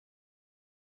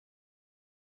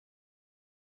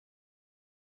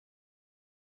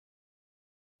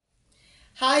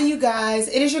Hi you guys,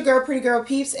 it is your girl Pretty Girl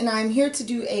Peeps, and I'm here to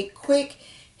do a quick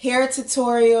hair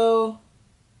tutorial.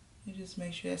 Let me just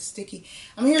make sure that's sticky.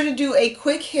 I'm here to do a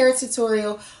quick hair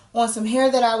tutorial on some hair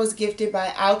that I was gifted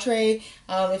by Outre.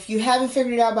 If you haven't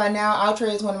figured it out by now, Outre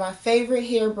is one of my favorite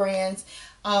hair brands.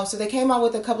 So they came out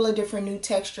with a couple of different new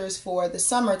textures for the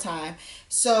summertime.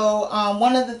 So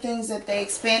one of the things that they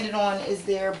expanded on is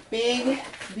their big,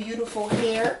 beautiful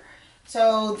hair.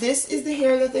 So this is the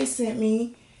hair that they sent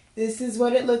me. This is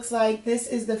what it looks like. This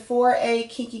is the 4A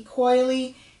Kinky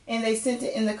Coily, and they sent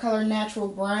it in the color Natural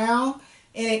Brown,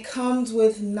 and it comes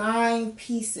with 9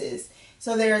 pieces.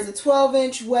 So there's a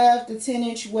 12-inch weft, a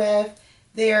 10-inch weft,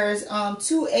 there's 2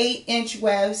 8-inch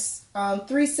wefts,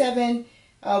 3 7,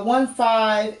 1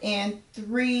 5, and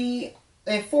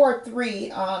 4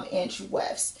 3-inch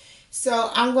wefts. So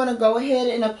I'm going to go ahead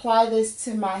and apply this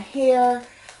to my hair.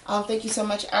 Thank you so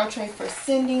much, Outre, for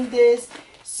sending this.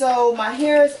 So my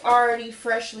hair is already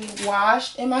freshly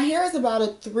washed, and my hair is about a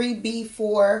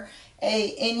 3B4A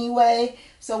anyway.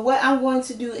 So what I'm going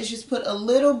to do is just put a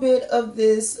little bit of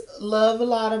this Love a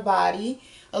Lot of Body,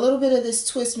 a little bit of this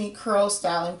Twist Me Curl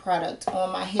Styling product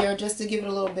on my hair just to give it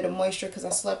a little bit of moisture because I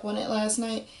slept on it last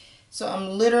night. So I'm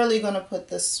literally going to put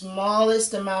the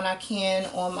smallest amount I can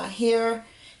on my hair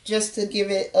just to give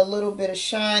it a little bit of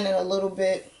shine and a little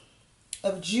bit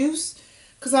of juice.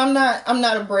 Because I'm not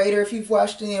a braider. If you've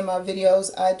watched any of my videos,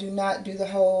 I do not do the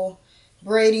whole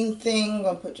braiding thing. I'm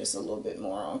going to put just a little bit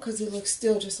more on because it looks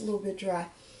still just a little bit dry.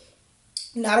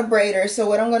 Not a braider. So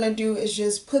what I'm going to do is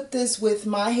just put this with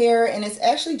my hair, and it's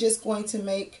actually just going to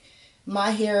make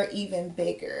my hair even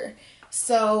bigger.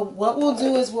 So what we'll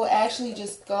do is we'll actually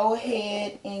just go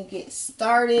ahead and get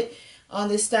started on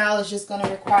this style. It's just going to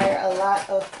require a lot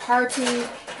of parting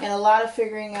and a lot of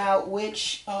figuring out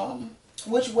which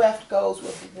weft goes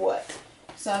with what.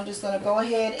 So I'm just going to go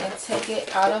ahead and take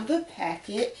it out of the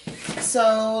packet.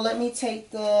 So let me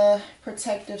take the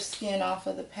protective skin off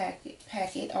of the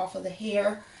packet off of the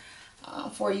hair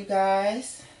for you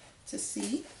guys to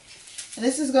see. And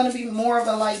this is going to be more of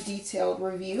a like detailed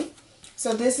review.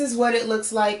 So this is what it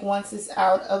looks like once it's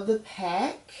out of the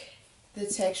pack. The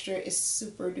texture is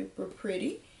super duper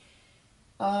pretty.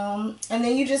 And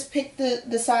then you just pick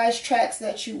the size tracks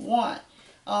that you want.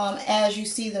 As you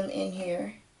see them in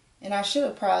here. And I should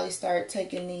have probably started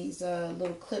taking these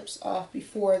little clips off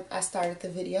before I started the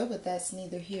video, but that's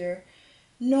neither here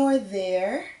nor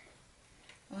there.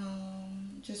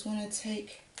 Just want to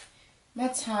take my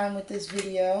time with this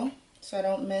video so I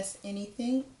don't mess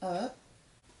anything up.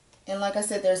 And like I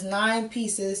said, there's 9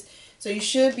 pieces, so you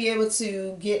should be able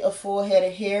to get a full head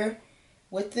of hair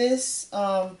with this.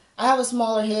 I have a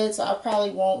smaller head, so I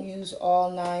probably won't use all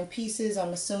 9 pieces.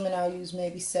 I'm assuming I'll use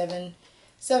maybe 7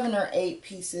 or 8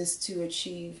 pieces to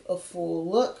achieve a full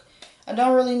look. I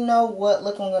don't really know what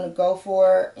look I'm going to go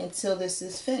for until this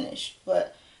is finished,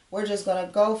 but we're just going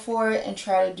to go for it and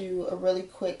try to do a really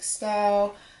quick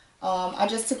style. I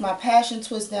just took my passion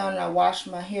twist down and I washed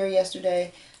my hair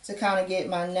yesterday to kind of get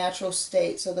my natural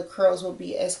state so the curls will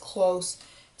be as close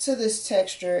to this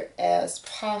texture as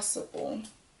possible.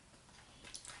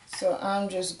 So I'm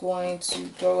just going to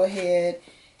go ahead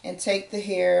and take the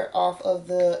hair off of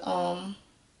the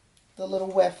little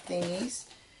weft thingies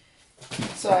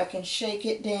so I can shake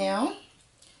it down.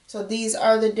 So these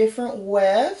are the different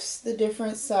wefts, the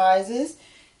different sizes.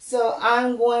 So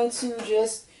I'm going to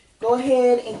just go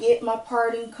ahead and get my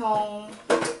parting comb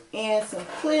and some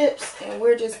clips, and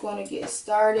we're just going to get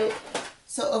started.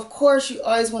 So of course you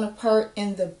always want to part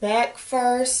in the back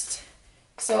first.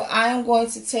 So I'm going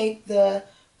to take the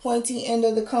pointy end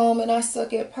of the comb, and I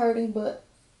suck at parting, but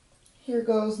here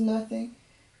goes nothing.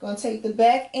 Going to take the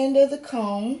back end of the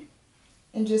comb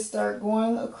and just start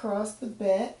going across the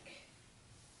back.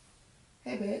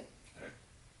 Hey, babe.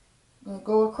 I'm going to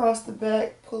go across the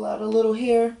back, pull out a little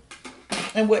hair,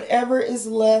 and whatever is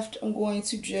left, I'm going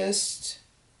to just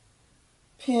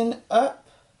pin up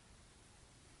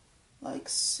like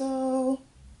so.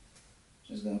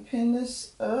 Just going to pin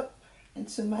this up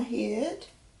into my head.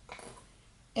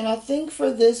 And I think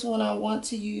for this one I want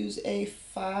to use a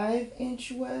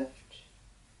 5-inch weft.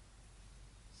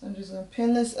 So I'm just going to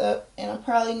pin this up, and I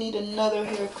probably need another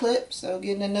hair clip, so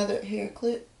getting another hair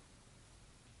clip.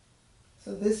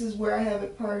 So this is where I have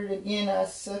it parted. Again, I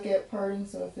suck at parting,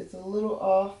 so if it's a little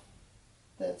off,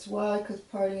 that's why, because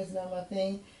parting is not my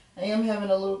thing. I am having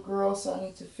a little girl, so I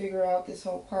need to figure out this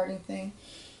whole parting thing.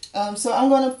 So I'm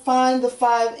going to find the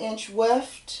 5-inch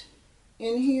weft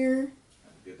in here.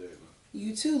 Good day,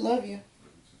 You too, love you.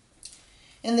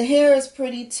 And the hair is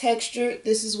pretty textured.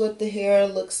 This is what the hair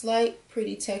looks like,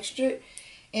 pretty textured.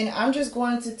 And I'm just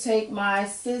going to take my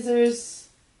scissors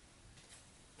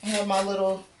I have my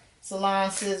little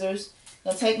salon scissors.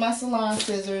 I'll take my salon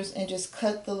scissors and just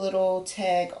cut the little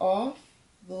tag off,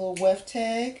 the little weft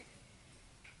tag,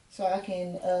 so I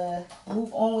can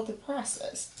move on with the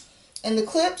process. And the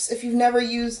clips, if you've never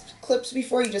used clips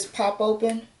before, you just pop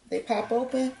open. They pop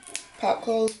open, pop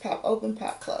close, pop open,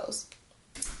 pop close.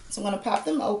 So I'm going to pop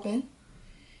them open.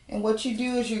 And what you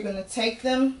do is you're going to take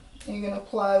them and you're going to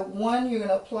apply one. You're going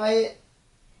to apply it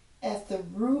at the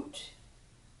root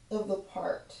of the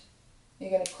part.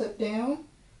 You're going to clip down.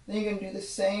 Then you're going to do the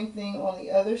same thing on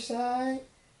the other side.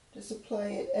 Just apply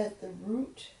it at the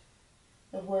root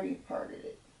of where you parted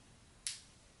it.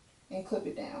 And clip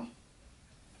it down.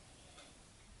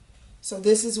 So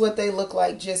this is what they look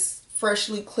like, just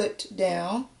freshly clipped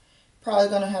down. Probably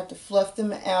going to have to fluff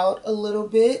them out a little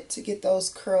bit to get those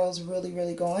curls really,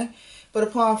 really going. But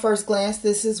upon first glance,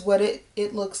 this is what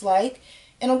it looks like.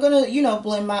 And I'm going to, you know,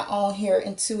 blend my own hair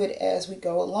into it as we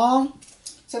go along.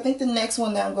 So I think the next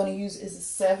one that I'm going to use is a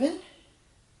 7.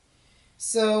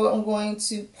 So I'm going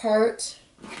to part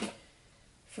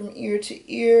from ear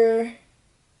to ear.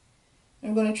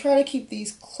 I'm going to try to keep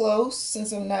these close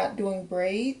since I'm not doing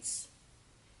braids.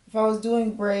 If I was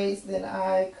doing braids, then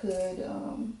I could,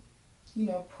 you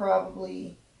know,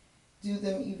 probably do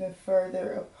them even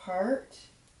further apart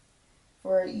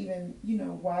for an even, you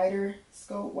know, wider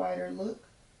scope, wider look.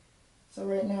 So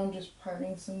right now I'm just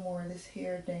parting some more of this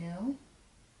hair down.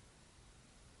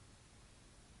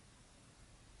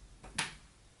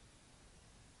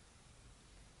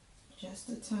 Just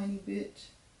a tiny bit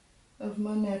of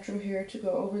my natural hair to go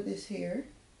over this hair.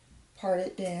 Part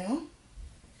it down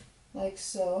like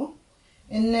so.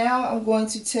 And now I'm going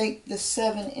to take the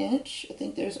 7-inch. I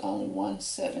think there's only one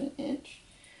 7-inch.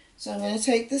 So I'm going to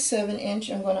take the 7-inch.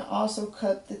 I'm going to also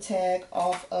cut the tag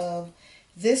off of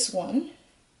this one.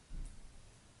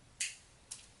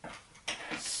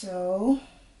 So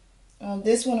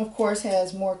this one, of course,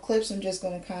 has more clips. I'm just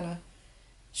going to kind of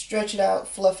stretch it out,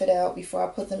 fluff it out before I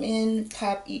put them in,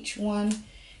 pop each one,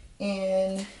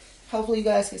 and hopefully you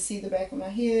guys can see the back of my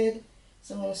head.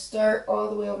 So I'm going to start all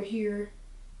the way over here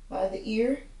by the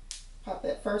ear, pop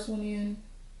that first one in,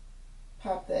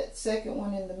 pop that second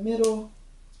one in the middle,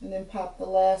 and then pop the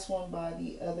last one by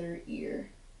the other ear.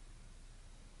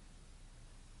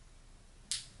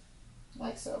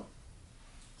 Like so.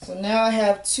 So now I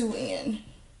have 2 in.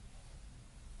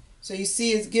 So you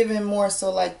see it's giving more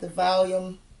so like the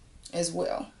volume as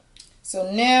well.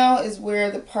 So now is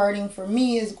where the parting for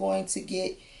me is going to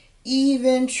get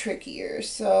even trickier.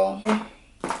 So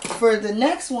for the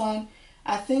next one,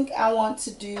 I think I want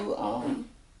to do a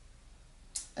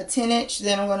 10-inch,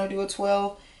 then I'm going to do a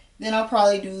 12. Then I'll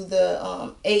probably do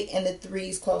the 8 and the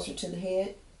 3s closer to the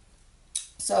head.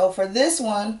 So for this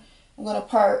one, I'm going to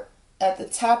part at the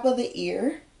top of the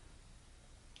ear.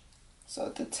 So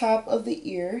at the top of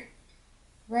the ear,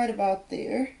 right about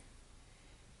there.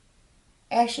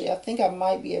 Actually, I think I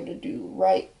might be able to do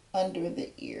right under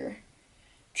the ear.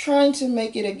 Trying to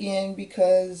make it again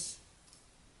because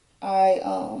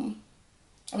I'm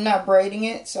not braiding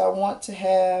it, so I want to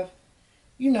have,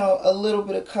 you know, a little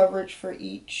bit of coverage for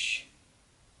each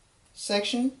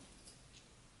section.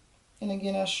 And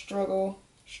again, I struggle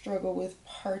with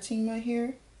parting my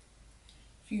hair.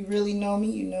 If you really know me,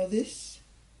 you know this.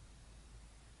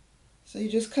 So you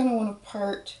just kind of want to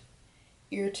part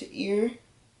ear to ear,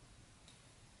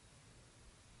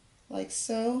 like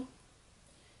so.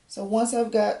 So once I've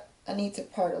got, I need to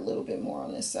part a little bit more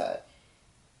on this side.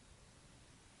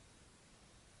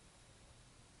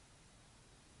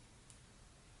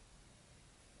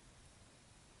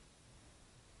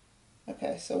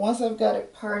 Okay, so once I've got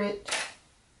it parted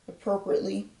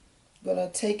appropriately, I'm going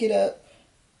to take it up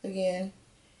again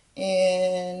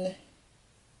and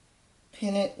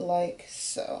pin it like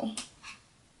so.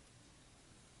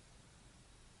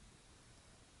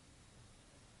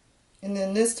 And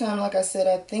then this time, like I said,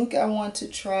 I think I want to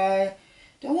try,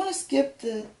 don't want to skip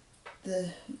the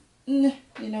you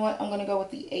know what, I'm going to go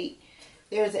with the 8.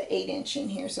 There's an 8-inch in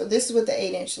here. So this is what the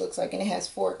 8-inch looks like, and it has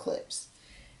 4 clips.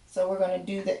 So we're going to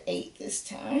do the 8 this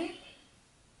time.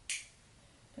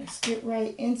 Let's get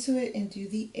right into it and do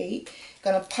the 8.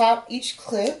 Going to pop each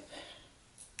clip.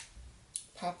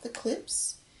 Pop the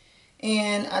clips.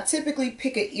 And I typically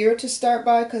pick an ear to start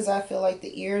by because I feel like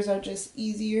the ears are just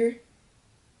easier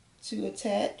to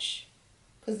attach.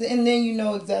 And then you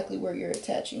know exactly where you're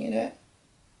attaching it at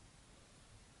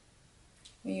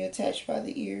when you attach by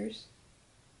the ears.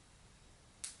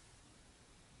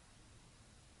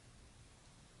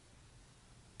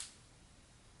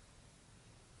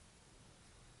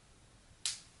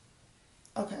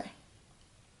 Okay,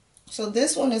 so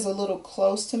this one is a little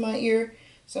close to my ear,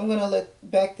 So I'm going to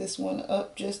back this one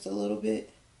up just a little bit.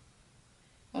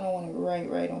 I don't want it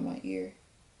right on my ear,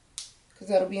 because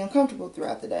that'll be uncomfortable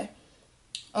throughout the day.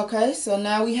 Okay, so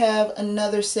now we have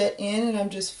another set in, and I'm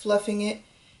just fluffing it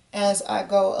as I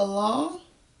go along.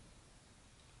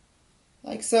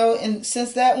 Like so. And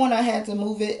since that one I had to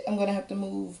move it, I'm going to have to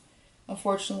move,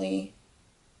 unfortunately,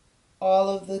 all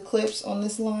of the clips on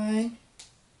this line.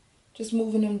 Just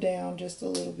moving them down just a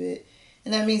little bit.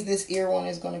 And that means this ear one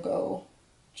is going to go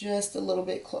just a little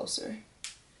bit closer,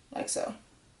 like so.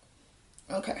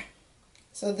 Okay,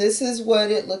 so this is what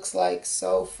it looks like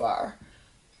so far.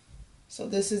 So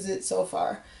this is it so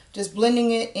far. Just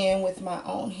blending it in with my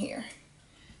own hair.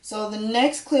 So the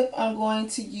next clip I'm going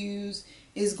to use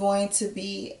is going to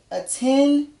be a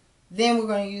 10. Then we're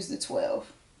going to use the 12.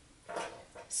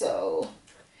 So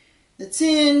the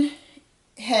 10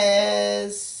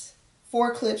 has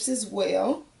 4 clips as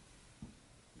well.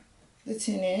 The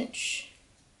 10-inch.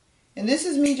 And this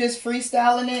is me just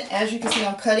freestyling it. As you can see,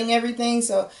 I'm cutting everything.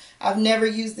 So I've never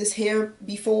used this hair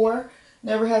before.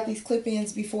 Never had these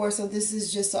clip-ins before. So this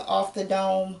is just an off the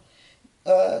dome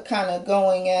kind of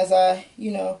going as I,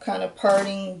 kind of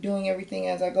parting, doing everything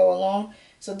as I go along.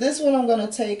 So this one I'm going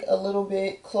to take a little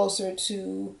bit closer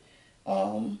to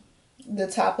the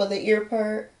top of the ear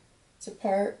part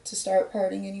to start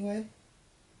parting anyway.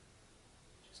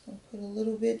 Just going to put a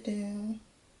little bit down.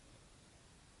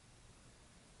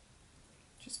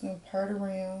 Just going to part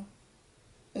around.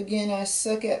 Again, I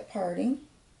suck at parting.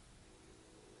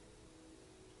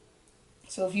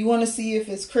 So if you want to see if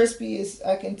it's crispy,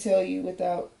 I can tell you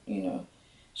without,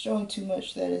 showing too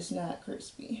much that it's not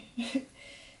crispy.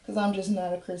 Because I'm just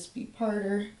not a crispy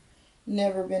parter.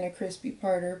 Never been a crispy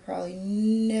parter. Probably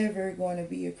never going to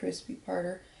be a crispy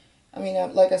parter. I mean,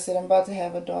 like I said, I'm about to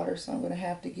have a daughter, so I'm going to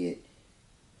have to get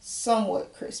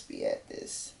somewhat crispy at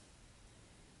this.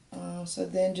 So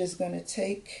then just going to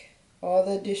take all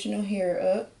the additional hair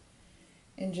up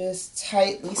and just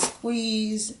tightly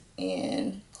squeeze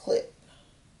and clip.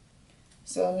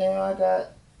 So now I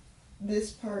got this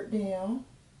part down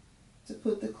to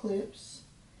put the clips.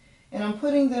 And I'm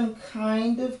putting them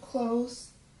kind of close.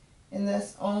 And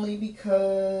that's only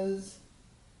because,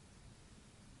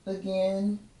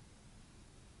 again,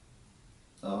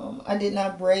 I did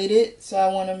not braid it. So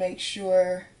I want to make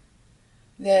sure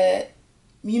that,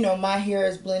 my hair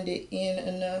is blended in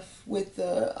enough with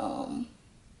the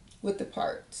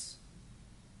parts.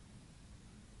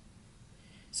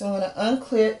 So I'm going to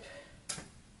unclip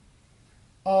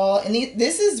all, and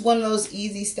this is one of those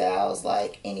easy styles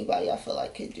like anybody I feel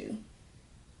like could do.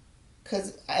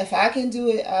 Because if I can do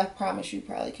it, I promise you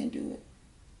probably can do it.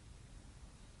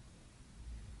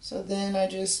 So then I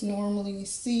just normally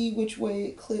see which way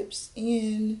it clips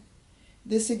in.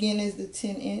 This again is the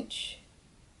 10-inch.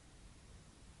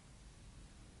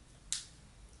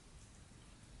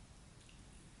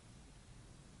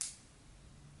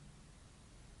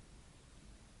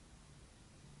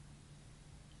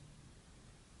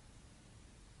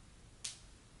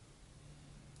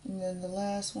 And then the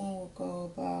last one will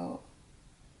go about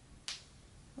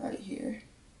right here.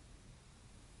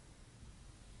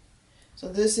 So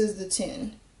this is the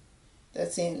 10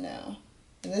 that's in now.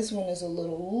 And this one is a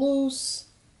little loose.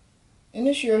 And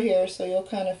it's your hair, so you'll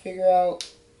kind of figure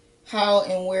out how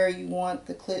and where you want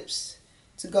the clips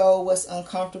to go, what's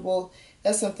uncomfortable.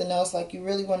 That's something else, like you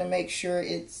really want to make sure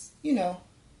it's,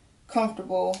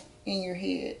 comfortable in your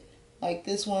head. Like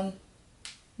this one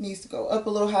needs to go up a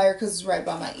little higher because it's right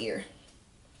by my ear.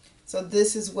 So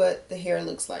this is what the hair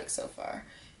looks like so far.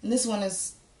 And this one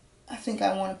is, I think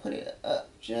I want to put it up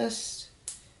just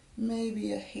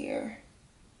maybe a hair,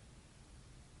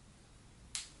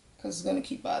 because it's going to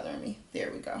keep bothering me.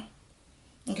 There we go.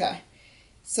 Okay.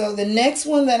 So the next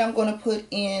one that I'm going to put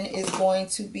in is going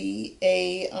to be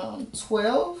a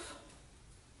 12.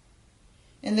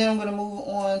 And then I'm going to move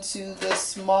on to the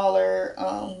smaller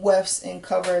wefts and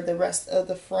cover the rest of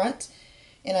the front.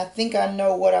 And I think I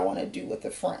know what I want to do with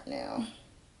the front now.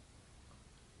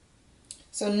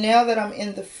 So now that I'm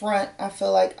in the front, I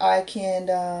feel like I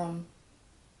can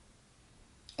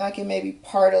maybe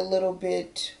part a little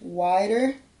bit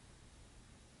wider.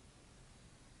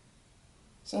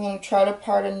 So I'm going to try to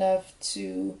part enough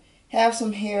to have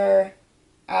some hair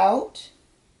out,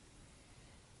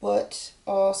 but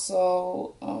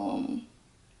also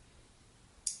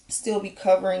still be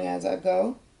covering as I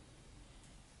go.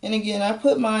 And again, I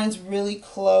put mine really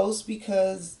close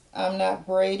because I'm not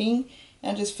braiding.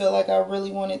 I just feel like I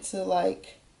really wanted to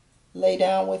like lay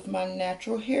down with my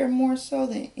natural hair more so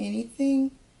than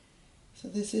anything. So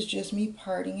this is just me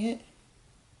parting it.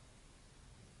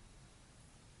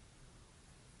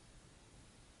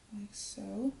 Like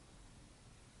so.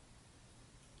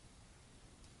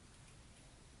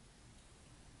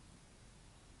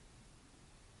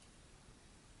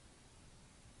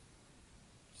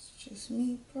 It's just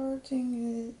me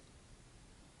parting it.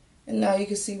 And now you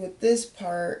can see with this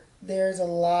part, there's a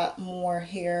lot more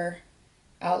hair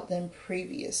out than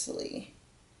previously.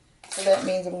 So that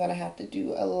means I'm going to have to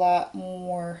do a lot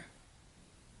more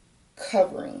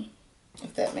covering,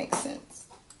 if that makes sense.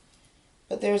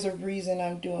 But there's a reason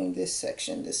I'm doing this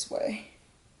section this way.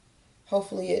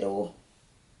 Hopefully it will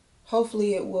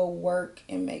work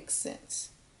and make sense.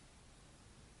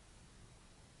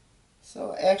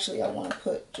 So actually I want to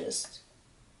put just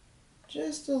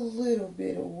a little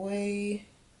bit away,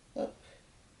 up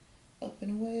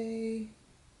and away.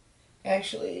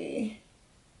 Actually,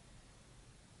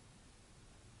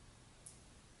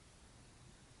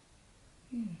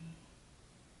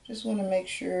 just want to make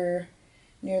sure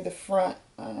near the front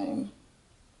I'm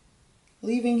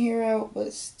leaving hair out,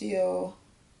 but still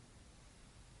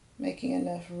making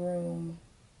enough room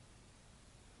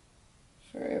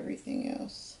for everything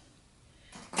else.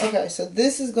 Okay, so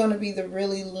this is going to be the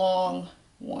really long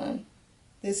one.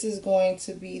 This is going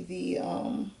to be the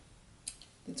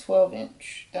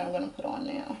 12-inch that I'm going to put on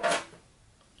now.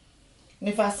 And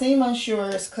if I seem unsure,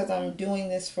 it's because I'm doing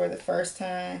this for the first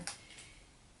time.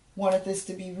 Wanted this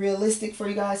to be realistic for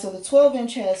you guys. So the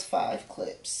 12-inch has 5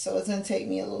 clips. So it's going to take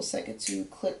me a little second to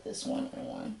clip this one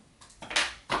on.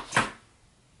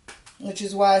 Which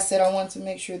is why I said I wanted to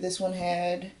make sure this one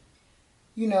had,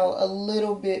 you know, a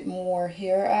little bit more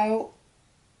hair out.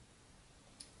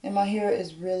 And my hair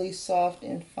is really soft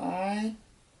and fine.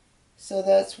 So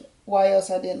that's why else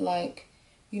I didn't like,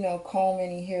 you know, comb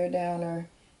any hair down or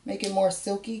make it more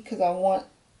silky, because I want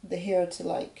the hair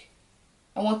to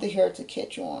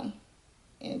catch on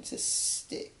and to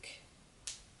stick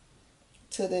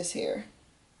to this hair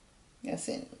that's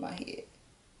in my head.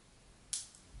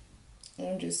 And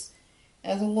I'm just,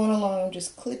 as I'm going along, I'm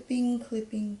just clipping,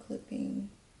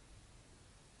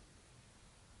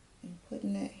 and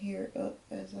putting that hair up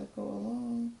as I go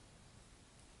along.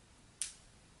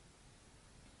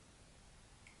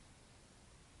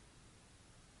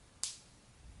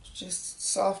 Just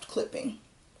soft clipping.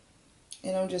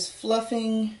 And I'm just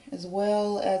fluffing as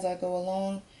well as I go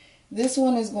along. This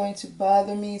one is going to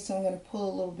bother me, so I'm going to pull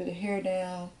a little bit of hair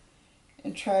down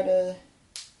and try to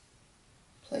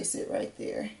place it right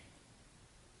there.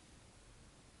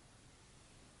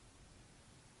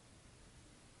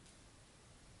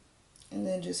 And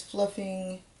then just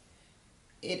fluffing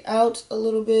it out a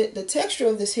little bit. The texture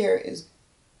of this hair is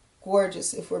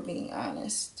gorgeous, if we're being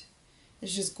honest.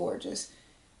 It's just gorgeous.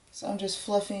 So I'm just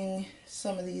fluffing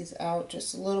some of these out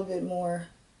just a little bit more.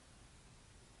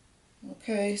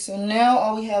 Okay, so now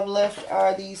all we have left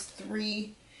are these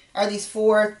 4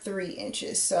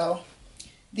 3-inches. So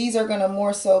these are going to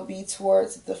more so be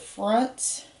towards the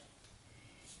front.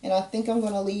 And I think I'm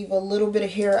going to leave a little bit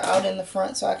of hair out in the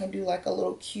front so I can do like a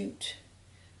little cute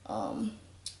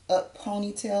up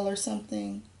ponytail or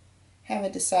something.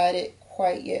 Haven't decided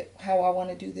quite yet how I want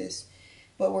to do this,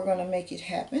 but we're going to make it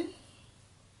happen.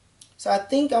 So I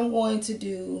think I'm going to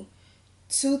do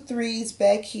 2 3s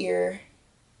back here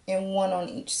and 1 on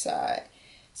each side.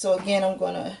 So again, I'm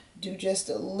going to do just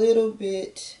a little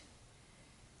bit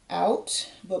out,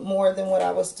 but more than what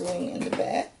I was doing in the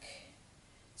back.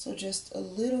 So just a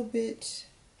little bit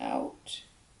out.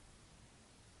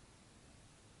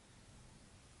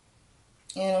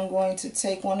 And I'm going to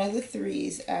take one of the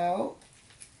 3s out.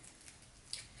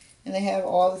 And they have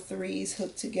all the 3s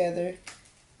hooked together.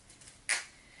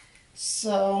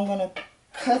 So I'm going to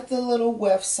cut the little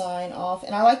weft sign off.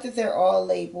 And I like that they're all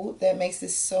labeled. That makes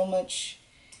this so much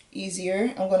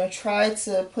easier. I'm going to try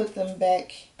to put them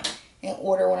back in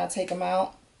order when I take them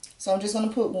out. So I'm just going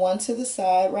to put one to the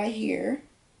side right here.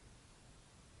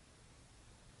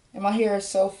 And my hair is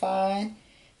so fine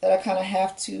that I kind of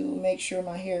have to make sure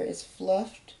my hair is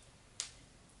fluffed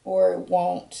or it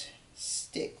won't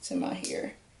stick to my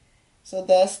hair. So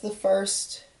that's the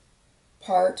first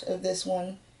part of this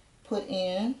one put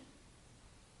in.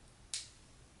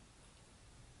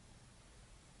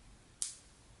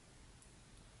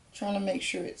 Trying to make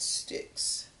sure it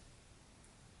sticks.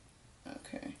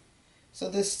 Okay. So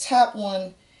this top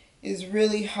one is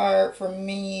really hard for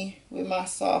me with my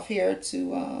soft hair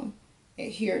to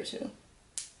adhere to.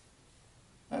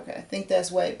 Okay, I think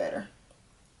that's way better.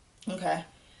 Okay,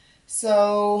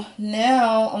 so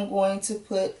now I'm going to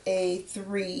put a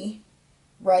 3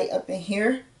 right up in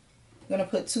here. I'm going to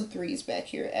put 2 3s back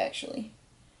here actually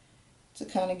to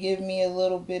kind of give me a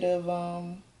little bit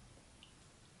of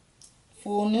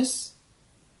fullness.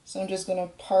 So I'm just going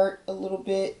to part a little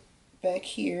bit back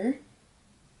here.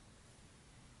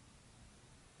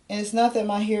 And it's not that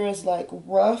my hair is like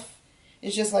rough.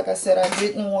 It's just like I said, I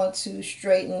didn't want to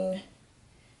straighten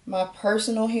my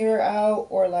personal hair out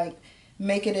or like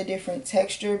make it a different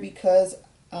texture because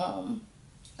I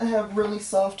have really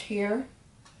soft hair.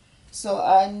 So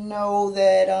I know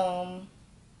that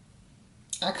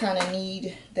I kind of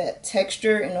need that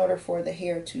texture in order for the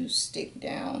hair to stick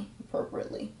down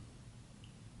appropriately.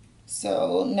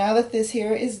 So now that this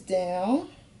hair is down,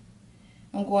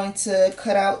 I'm going to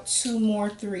cut out 2 more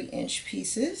 3-inch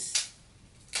pieces.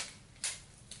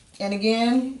 And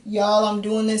again, y'all, I'm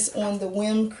doing this on the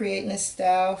whim, creating this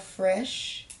style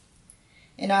fresh.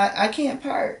 And I can't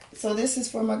part. So this is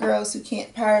for my girls who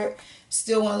can't part,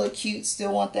 still want to look cute,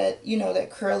 still want that, you know,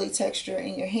 that curly texture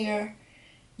in your hair.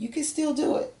 You can still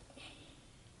do it.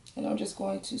 And I'm just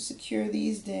going to secure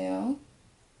these down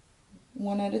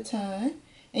one at a time.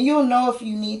 And you'll know if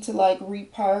you need to like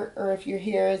repart or if your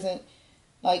hair isn't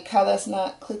like how that's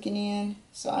not clicking in.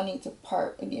 So I need to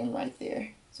part again right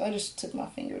there. So I just took my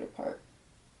finger to part.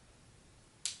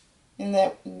 And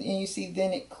you see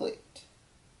then it clicked.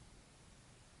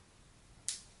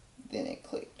 Then it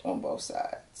clicked on both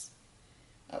sides.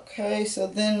 Okay, so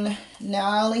then now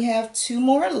I only have 2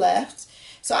 more left.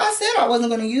 So I said I wasn't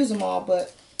going to use them all,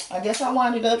 but I guess I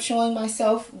winded up showing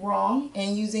myself wrong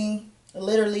and using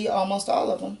literally almost all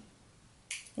of them.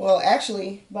 Well,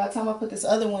 actually, by the time I put this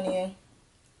other one in,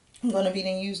 I'm going to be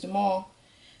done used them all.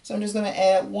 So I'm just going to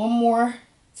add 1 more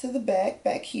to the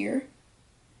back here.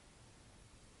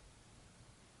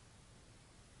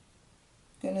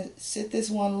 Going to sit this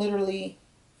one literally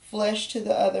flush to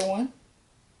the other one.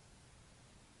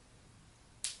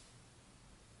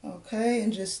 Okay,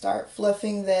 and just start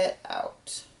fluffing that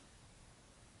out.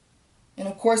 And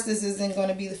of course this isn't going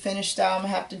to be the finished style. I'm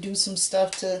going to have to do some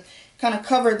stuff to kind of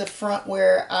cover the front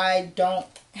where I don't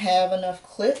have enough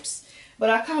clips. But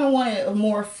I kind of want it a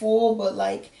more full, but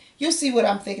like, you'll see what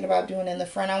I'm thinking about doing in the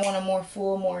front. I want a more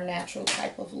full, more natural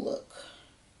type of look.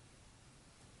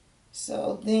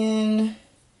 So then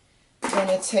I'm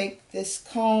going to take this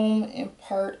comb and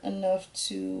part enough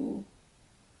to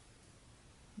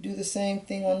do the same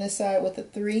thing on this side with a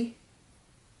 3.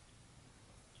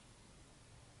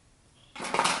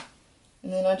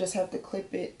 And then I just have to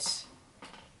clip it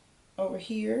over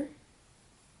here.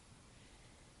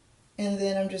 And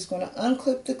then I'm just going to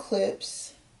unclip the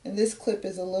clips. And this clip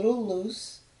is a little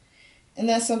loose. And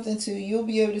that's something too, you'll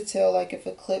be able to tell like if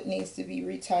a clip needs to be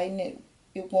retightened,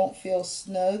 it won't feel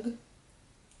snug.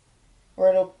 Or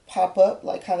it'll pop up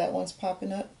like how that one's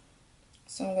popping up.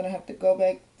 So I'm going to have to go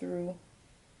back through,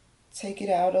 take it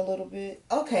out a little bit.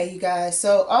 Okay, you guys,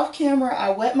 so off camera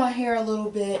I wet my hair a little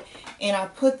bit and I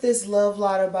put this Love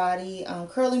Lotta Body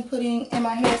curling pudding in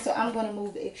my hair. So I'm going to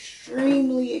move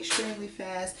extremely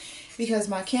fast because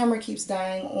my camera keeps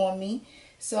dying on me.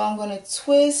 So I'm going to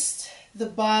twist the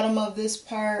bottom of this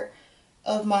part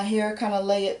of my hair, kind of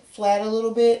lay it flat a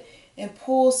little bit and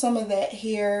pull some of that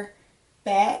hair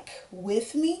back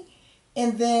with me.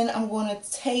 And then I'm going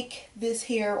to take this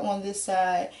hair on this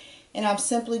side and I'm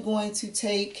simply going to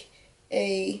take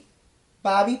a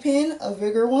bobby pin, a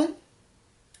bigger one,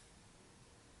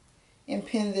 and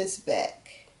pin this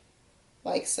back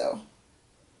like so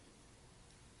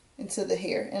into the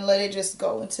hair and let it just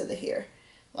go into the hair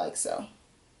like so.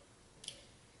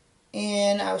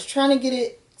 And I was trying to get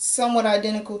it somewhat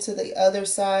identical to the other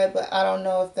side, but I don't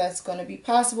know if that's going to be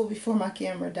possible before my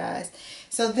camera dies.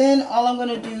 So then all I'm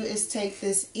going to do is take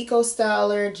this Eco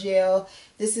Styler gel.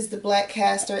 This is the black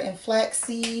castor and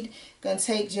flaxseed. Going to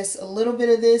take just a little bit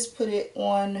of this, put it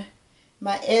on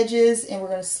my edges, and we're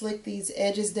going to slick these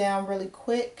edges down really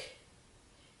quick.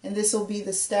 And this will be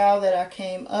the style that I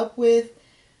came up with.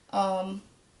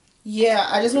 Yeah,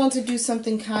 I just wanted to do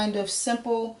something kind of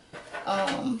simple,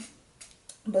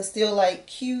 but still like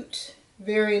cute,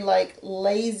 very like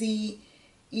lazy,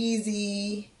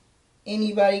 easy.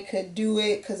 Anybody could do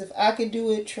it, because if I could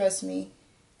do it, trust me,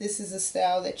 this is a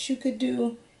style that you could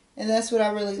do. And that's what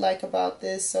I really like about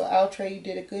this. So Outre, you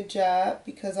did a good job,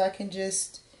 because I can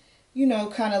just, you know,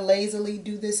 kind of lazily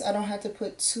do this. I don't have to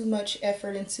put too much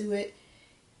effort into it.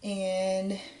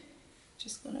 And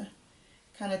just gonna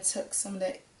kind of tuck some of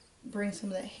that, bring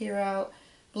some of that hair out,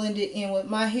 blend it in with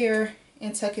my hair,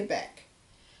 and tuck it back.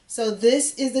 So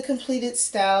this is the completed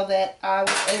style that I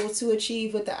was able to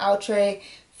achieve with the Outre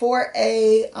for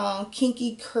a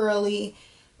kinky curly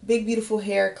big beautiful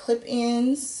hair clip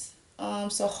ends.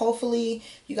 So hopefully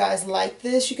you guys like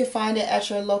this. You can find it at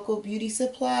your local beauty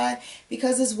supply.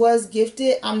 Because this was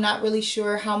gifted, I'm not really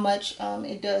sure how much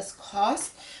it does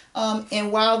cost.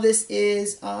 And while this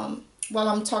is while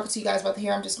I'm talking to you guys about the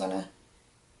hair, I'm just gonna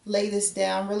lay this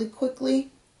down really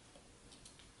quickly.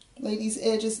 Lay these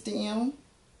edges down.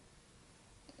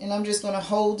 And I'm just going to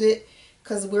hold it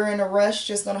because we're in a rush.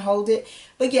 Just going to hold it.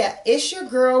 But yeah, it's your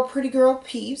girl, Pretty Girl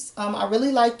Peeps. I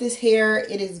really like this hair.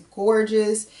 It is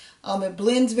gorgeous. It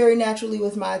blends very naturally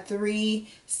with my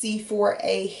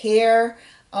 3C4A hair.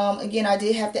 Again, I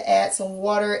did have to add some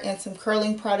water and some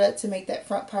curling product to make that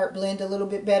front part blend a little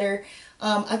bit better.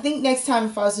 I think next time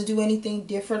if I was to do anything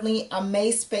differently, I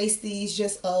may space these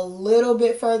just a little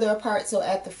bit further apart. So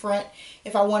at the front,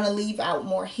 if I want to leave out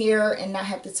more hair and not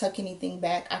have to tuck anything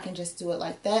back, I can just do it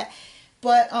like that.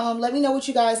 But let me know what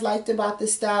you guys liked about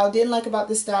this style, didn't like about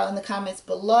this style in the comments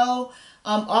below.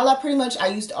 I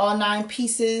used all 9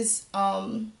 pieces.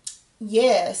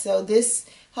 Yeah, so this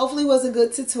hopefully was a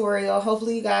good tutorial.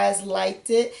 Hopefully you guys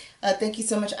liked it. Thank you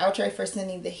so much, Outre, for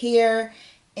sending the hair.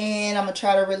 And I'm going to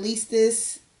try to release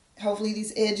this. Hopefully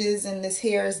these edges and this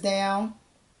hair is down.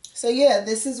 So yeah,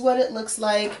 this is what it looks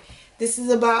like. This is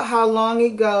about how long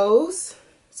it goes.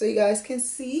 So you guys can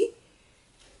see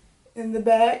in the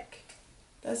back.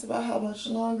 That's about how much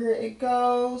longer it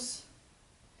goes.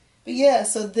 But yeah,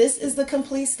 so this is the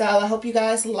complete style. I hope you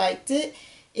guys liked it.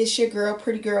 It's your girl,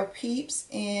 Pretty Girl Peeps.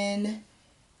 And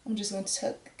I'm just going to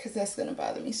tuck, because that's going to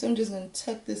bother me. So I'm just going to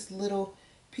tuck this little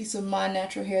piece of my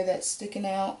natural hair that's sticking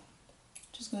out.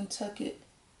 Just going to tuck it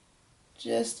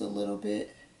just a little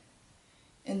bit.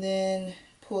 And then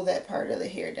pull that part of the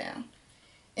hair down.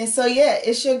 And so yeah,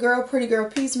 it's your girl, Pretty Girl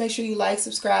Peeps. Make sure you like,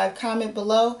 subscribe, comment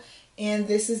below. And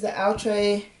this is the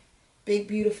Outre Big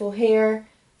Beautiful Hair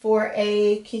for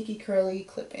a Kinky Curly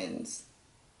Clip Ends.